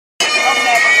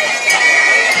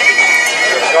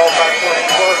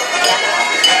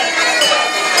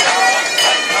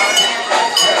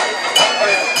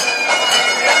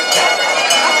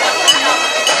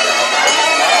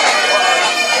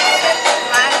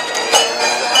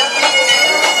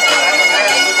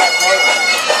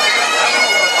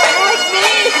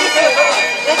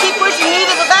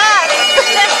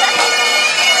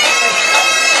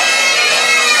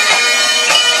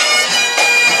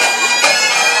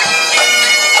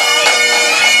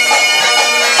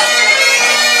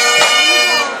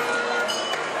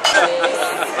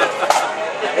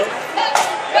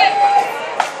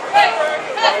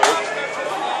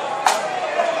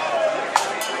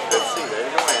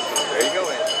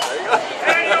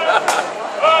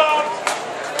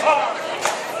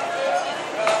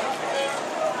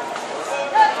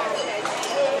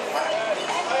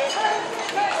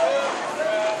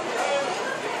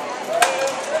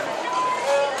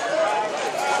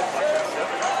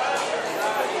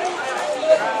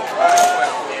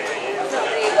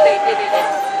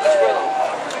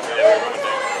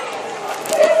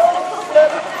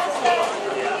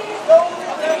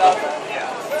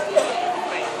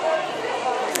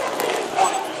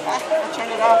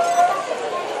What's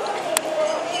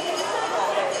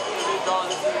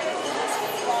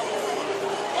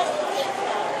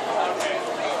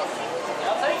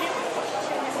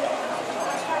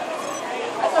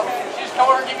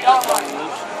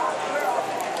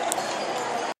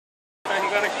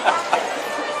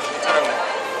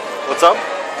up?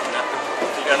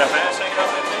 You got enough ass hanging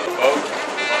out there too? Boat?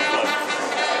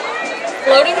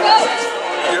 Floating boat?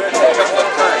 You would take a couple of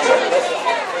times.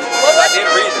 Well, I did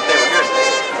read that they were here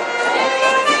today.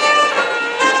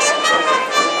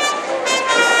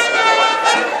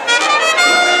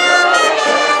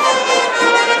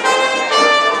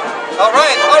 All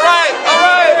right, all right, all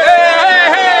right. Hey,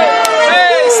 hey, hey,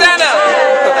 hey, Santa.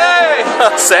 Hey.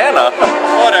 Santa?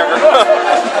 Whatever.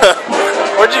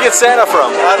 Where'd you get Santa from?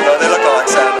 I don't know, they look all like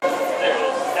Santa.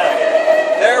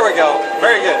 There we go.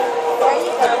 Very good.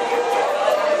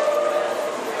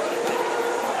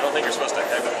 I don't think you're supposed to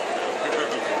have it.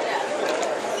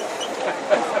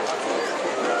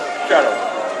 Try to.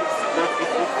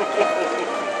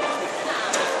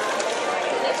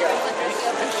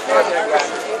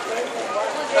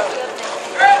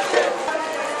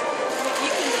 You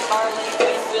can be barley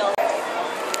and Will.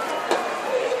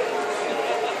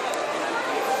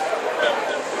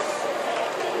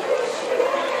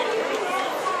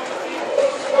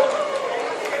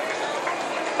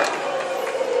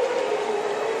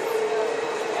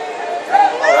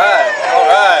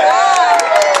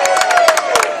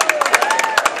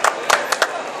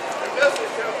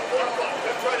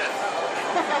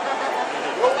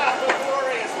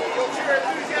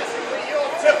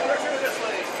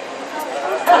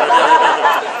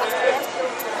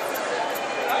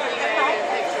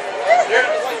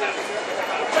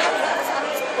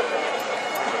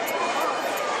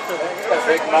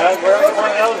 Big mug, where are those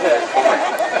at?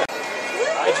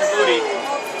 Hide your booty.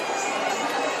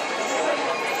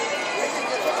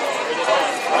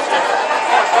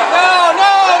 No,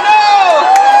 no, no!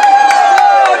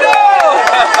 No, no!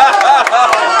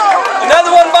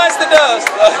 Another one bites the dust.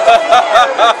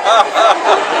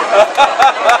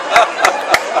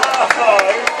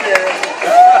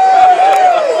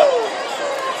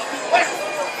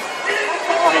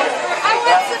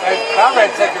 I'm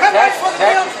ready to take your taxes.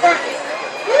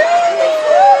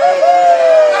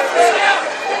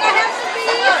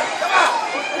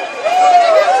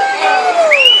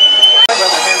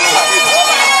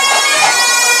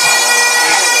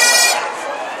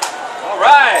 All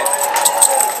right.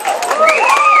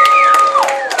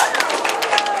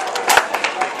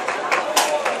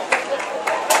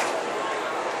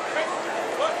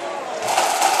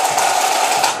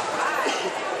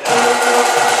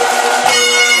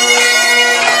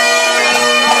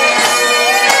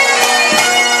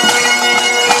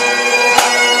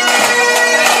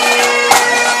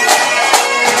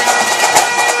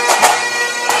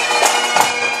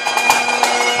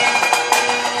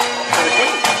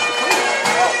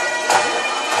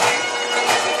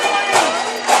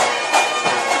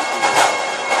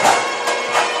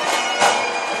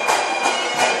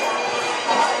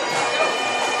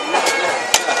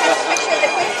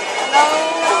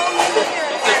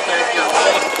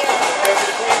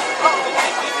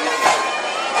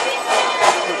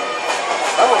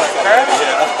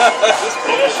 This is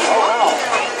pretty good. Oh, wow.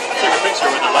 Took a picture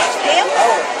with it last year.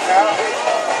 Oh, yeah.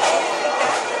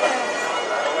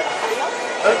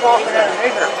 Let's walk in and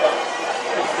meet her.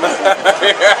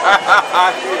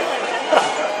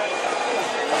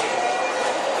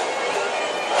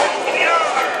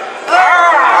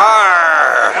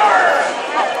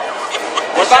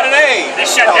 What about an A? They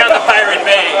shut down the Pirate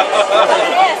Bay.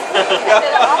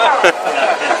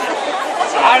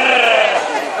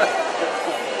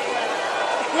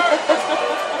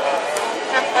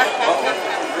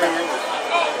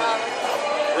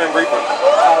 Grim Reaper. Look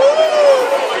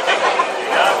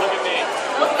at me.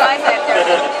 Those guys out there,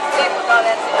 they forgot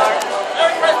that cigar.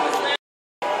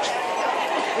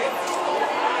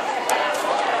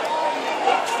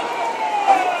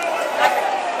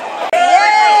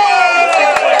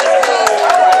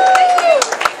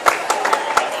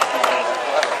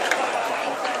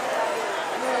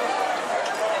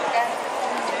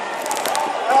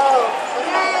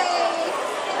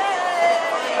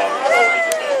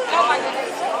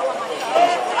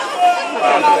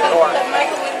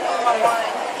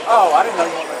 Oh, I didn't know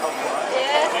you wanted to help me.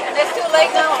 Yes, it's too late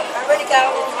now. I already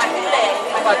got all my food in.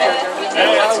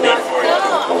 That's good for you.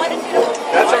 No, I wanted you to.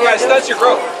 That's all right. That's your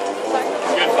growth.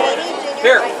 It's good for you.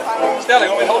 Here,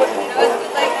 Stanley, want me to hold it?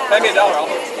 Pay me $1. I'll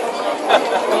hold it.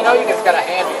 You know you just got a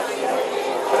hand in.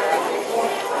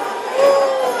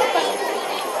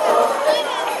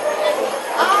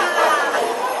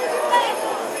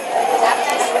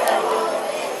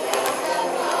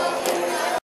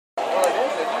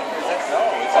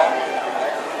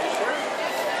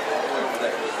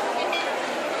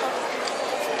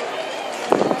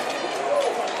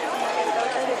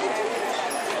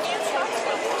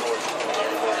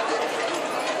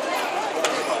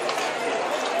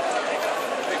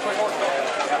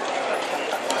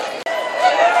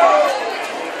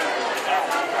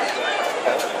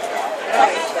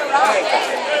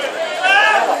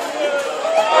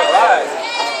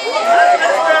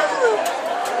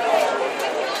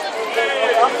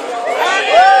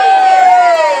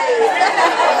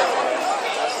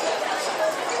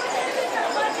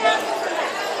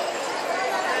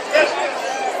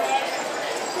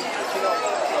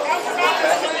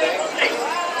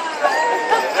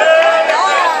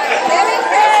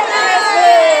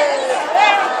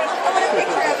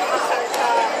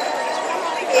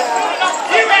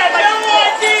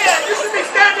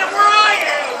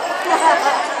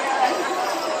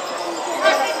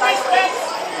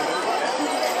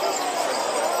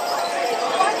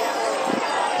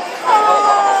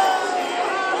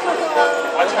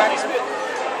 Watch Connie spit.